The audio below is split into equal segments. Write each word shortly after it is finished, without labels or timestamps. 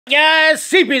guys?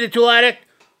 CP the Tool Addict.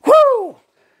 Woo!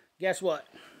 Guess what?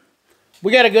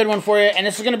 We got a good one for you, and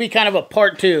this is going to be kind of a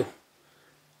part two.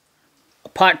 A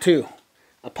part two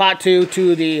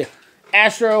to the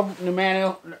Astro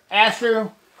Pneumatic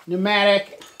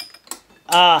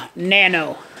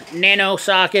Nano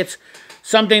sockets.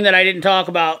 Something that I didn't talk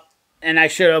about, and I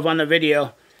should have on the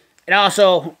video. And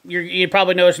also, you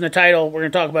probably noticed in the title, we're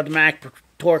going to talk about the Mac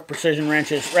Torque Precision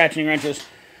wrenches, ratcheting wrenches.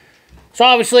 So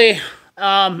obviously,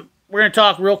 we're going to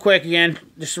talk real quick again,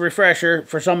 just a refresher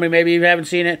for somebody maybe you haven't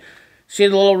seen it. See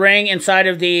the little ring inside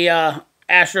of the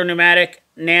Astro Pneumatic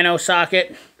Nano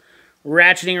socket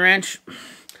ratcheting wrench?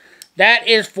 That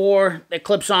is for, it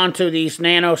clips onto these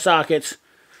nano sockets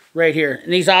right here.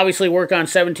 And these obviously work on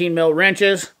 17 mil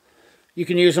wrenches. You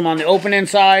can use them on the open end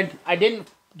side. I didn't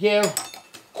give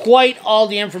quite all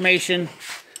the information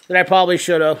that I probably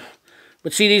should have.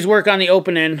 But see, these work on the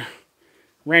open end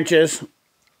wrenches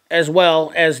as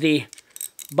well as the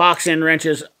box end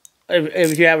wrenches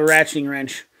if you have a ratcheting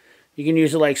wrench. You can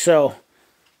use it like so.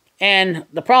 And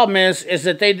the problem is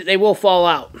that they will fall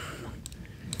out.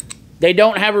 They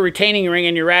don't have a retaining ring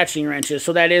in your ratcheting wrenches,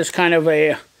 so that is kind of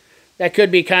that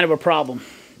could be kind of a problem.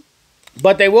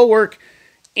 But they will work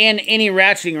in any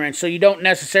ratcheting wrench, so you don't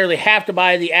necessarily have to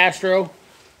buy the Astro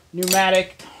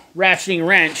Pneumatic ratcheting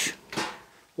wrench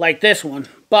like this one,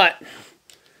 but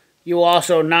you will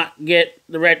also not get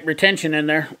the retention in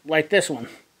there like this one.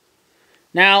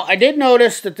 Now, I did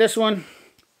notice that this one,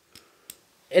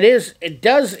 it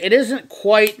isn't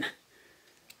quite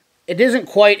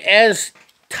as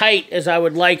tight as I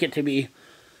would like it to be.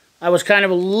 I was kind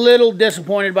of a little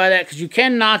disappointed by that, because you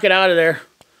can knock it out of there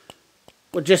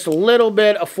with just a little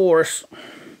bit of force.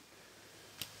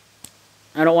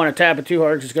 I don't want to tap it too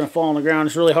hard because it's going to fall on the ground.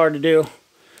 It's really hard to do.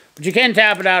 But you can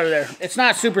tap it out of there. It's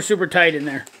not super, super tight in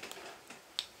there.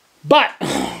 But,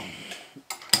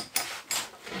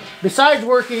 besides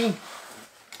working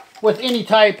with any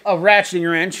type of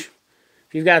ratcheting wrench,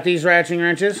 if you've got these ratcheting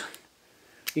wrenches,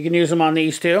 you can use them on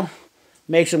these too.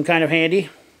 Makes them kind of handy.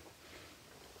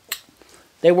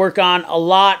 They work on a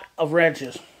lot of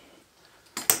wrenches.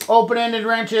 Open-ended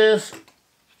wrenches,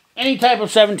 any type of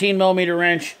 17 millimeter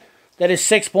wrench that is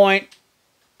 6-point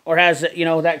or has, you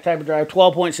know, that type of drive,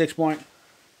 12-point, 6-point.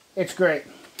 It's great.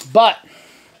 But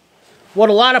what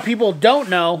a lot of people don't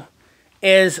know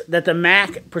is that the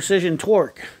Mac Precision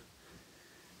Torque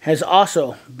has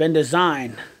also been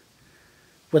designed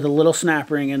with a little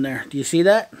snap ring in there. Do you see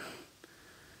that?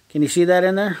 Can you see that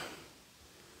in there?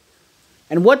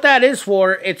 And what that is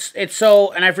for, it's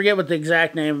so, and I forget what the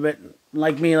exact name of it,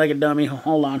 like me, like a dummy,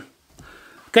 hold on.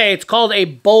 Okay, it's called a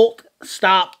bolt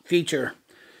stop feature.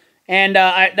 And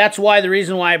that's the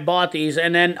reason why I bought these.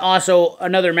 And then also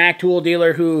another Mac tool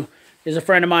dealer who is a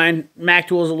friend of mine, Mac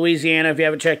Tools of Louisiana, if you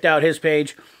haven't checked out his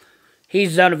page.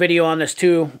 He's done a video on this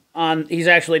too. He's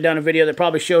actually done a video that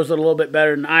probably shows it a little bit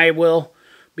better than I will,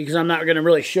 because I'm not going to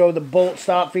really show the bolt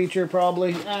stop feature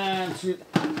probably. I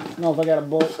don't know if I got a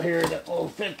bolt here that will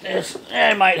fit this.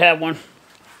 I might have one.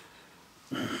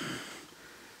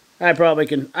 I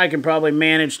can probably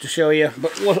manage to show you,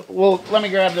 but let me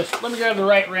grab this. Let me grab the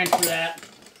right wrench for that.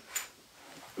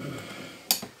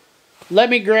 Let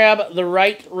me grab the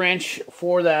right wrench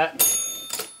for that.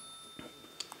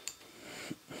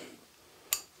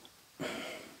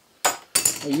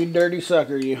 Oh, you dirty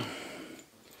sucker, you.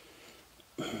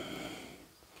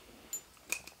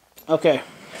 Okay.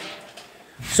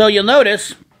 So you'll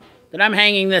notice that I'm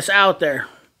hanging this out there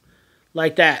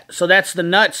like that. So that's the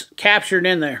nuts captured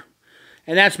in there.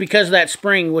 And that's because of that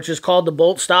spring, which is called the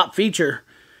bolt stop feature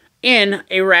in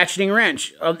a ratcheting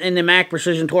wrench, in the Mac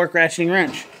Precision Torque ratcheting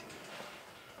wrench.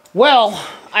 Well,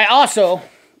 I also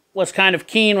was kind of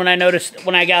keen when I noticed,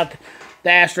 when I got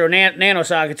the Astro Nano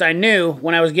sockets, I knew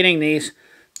when I was getting these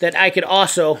that I could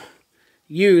also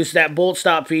use that bolt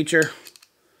stop feature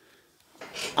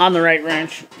on the right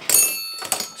wrench.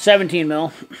 17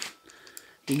 mil.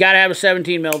 You got to have a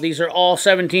 17 mil. These are all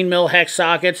 17 mil hex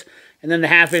sockets, and then the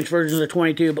half-inch versions are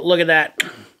 22. But look at that.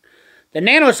 The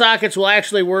nano sockets will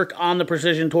actually work on the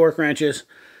Precision Torque wrenches.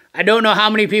 I don't know how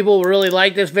many people will really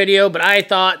like this video, but I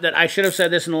thought that I should have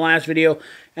said this in the last video,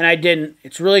 and I didn't.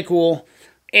 It's really cool.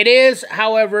 It is,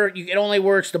 however, it only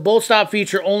works, the bolt stop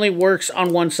feature only works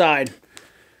on one side.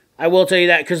 I will tell you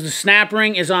that, because the snap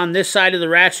ring is on this side of the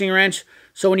ratcheting wrench.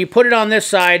 So when you put it on this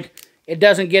side, it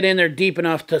doesn't get in there deep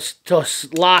enough to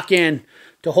lock in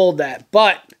to hold that.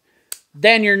 But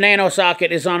then your nano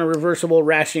socket is on a reversible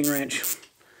ratcheting wrench,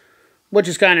 which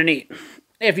is kind of neat.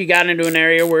 If you got into an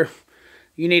area where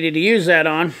you needed to use that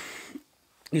on,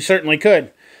 you certainly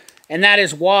could. And that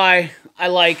is why I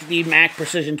like the Mac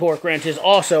Precision Torque wrenches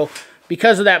also,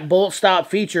 because of that bolt stop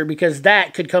feature, because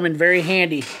that could come in very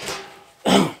handy.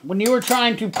 When you were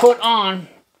trying to put on,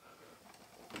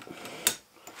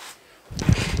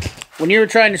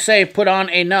 put on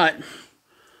a nut,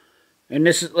 and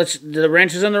this is, the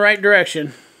wrench is in the right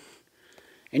direction,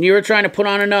 and you were trying to put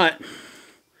on a nut,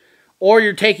 or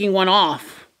you're taking one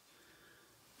off,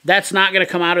 that's not going to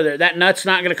come out of there. That nut's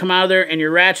not going to come out of there, and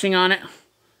you're ratcheting on it.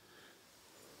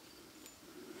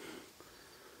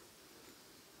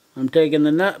 I'm taking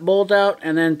the nut bolt out,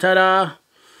 and then ta-da,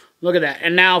 look at that.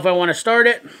 And now if I want to start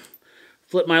it,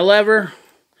 flip my lever,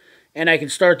 and I can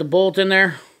start the bolt in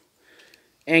there,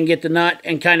 and get the nut,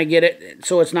 and kind of get it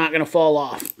so it's not going to fall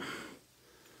off.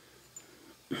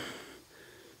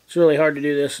 It's really hard to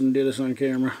do this and do this on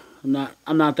camera.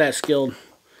 I'm not that skilled.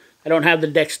 I don't have the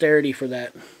dexterity for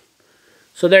that.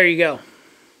 So there you go.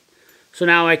 So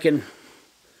now I can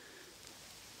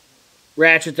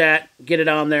ratchet that, get it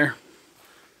on there.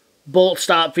 Bolt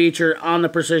stop feature on the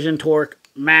Precision Torque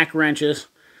Mac wrenches,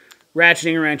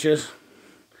 ratcheting wrenches.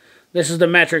 This is the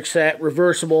metric set,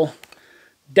 reversible.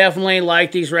 Definitely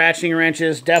like these ratcheting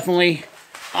wrenches. Definitely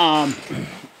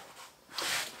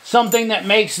something that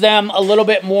makes them a little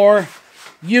bit more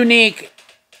unique,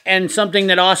 and something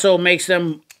that also makes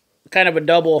them kind of a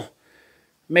double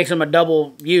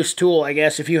use tool, I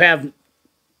guess. If you have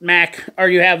Mac, or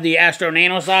you have the Astro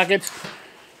Nano sockets,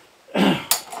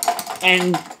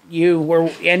 and you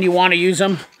want to use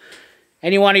them,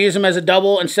 as a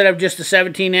double instead of just a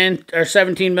 17 or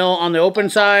 17 mil on the open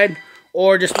side,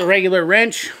 or just a regular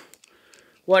wrench,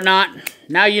 whatnot.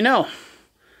 Now you know.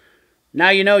 Now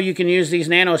you know you can use these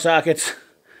nano sockets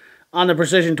on the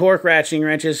Precision Torque ratcheting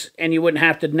wrenches, and you wouldn't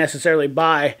have to necessarily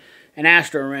buy an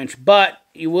Astro wrench, but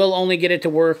you will only get it to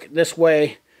work this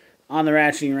way on the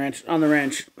ratcheting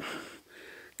wrench,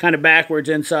 kind of backwards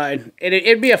inside.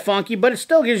 It'd be a funky, but it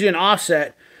still gives you an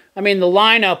offset. I mean, the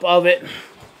lineup of it,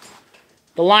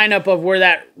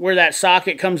 where that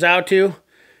socket comes out to,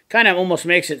 kind of almost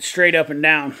makes it straight up and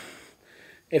down,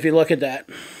 if you look at that.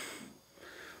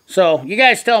 So, you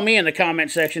guys tell me in the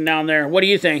comment section down there, what do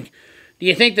you think? Do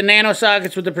you think the nano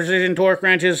sockets with the Precision Torque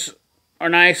wrenches are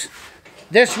nice?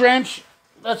 This wrench,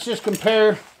 let's just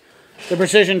compare the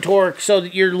Precision Torque. So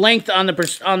your length on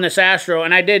this Astro,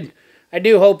 and I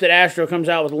do hope that Astro comes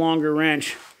out with a longer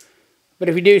wrench. But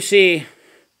if you do see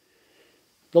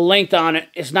the length on it,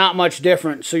 it's not much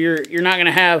different. So you're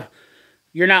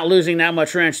not losing that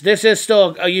much wrench. This is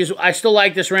still I still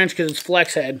like this wrench because it's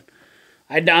flex head.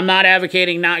 I'm not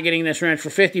advocating not getting this wrench. For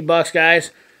 50 bucks,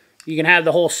 guys, you can have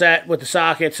the whole set with the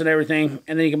sockets and everything,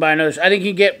 and then you can buy another. I think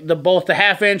you can get both the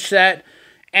 1/2-inch set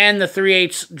and the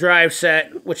 3/8 drive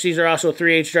set, which these are also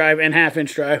 3/8 drive and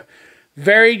 1/2-inch drive.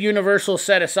 Very universal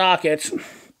set of sockets.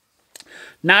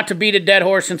 Not to beat a dead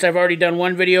horse since I've already done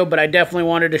one video, but I definitely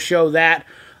wanted to show that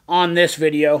on this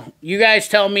video. You guys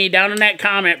tell me down in that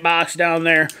comment box down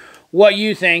there what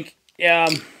you think.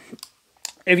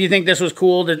 If you think this was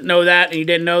cool to know that, and you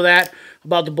didn't know that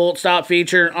about the bolt stop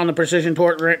feature on the Precision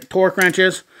Torque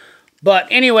wrenches. But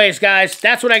anyways, guys,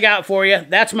 that's what I got for you.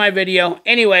 That's my video.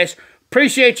 Anyways,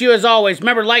 appreciate you as always.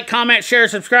 Remember, like, comment, share,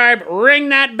 subscribe, ring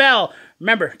that bell.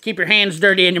 Remember, keep your hands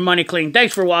dirty and your money clean.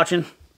 Thanks for watching.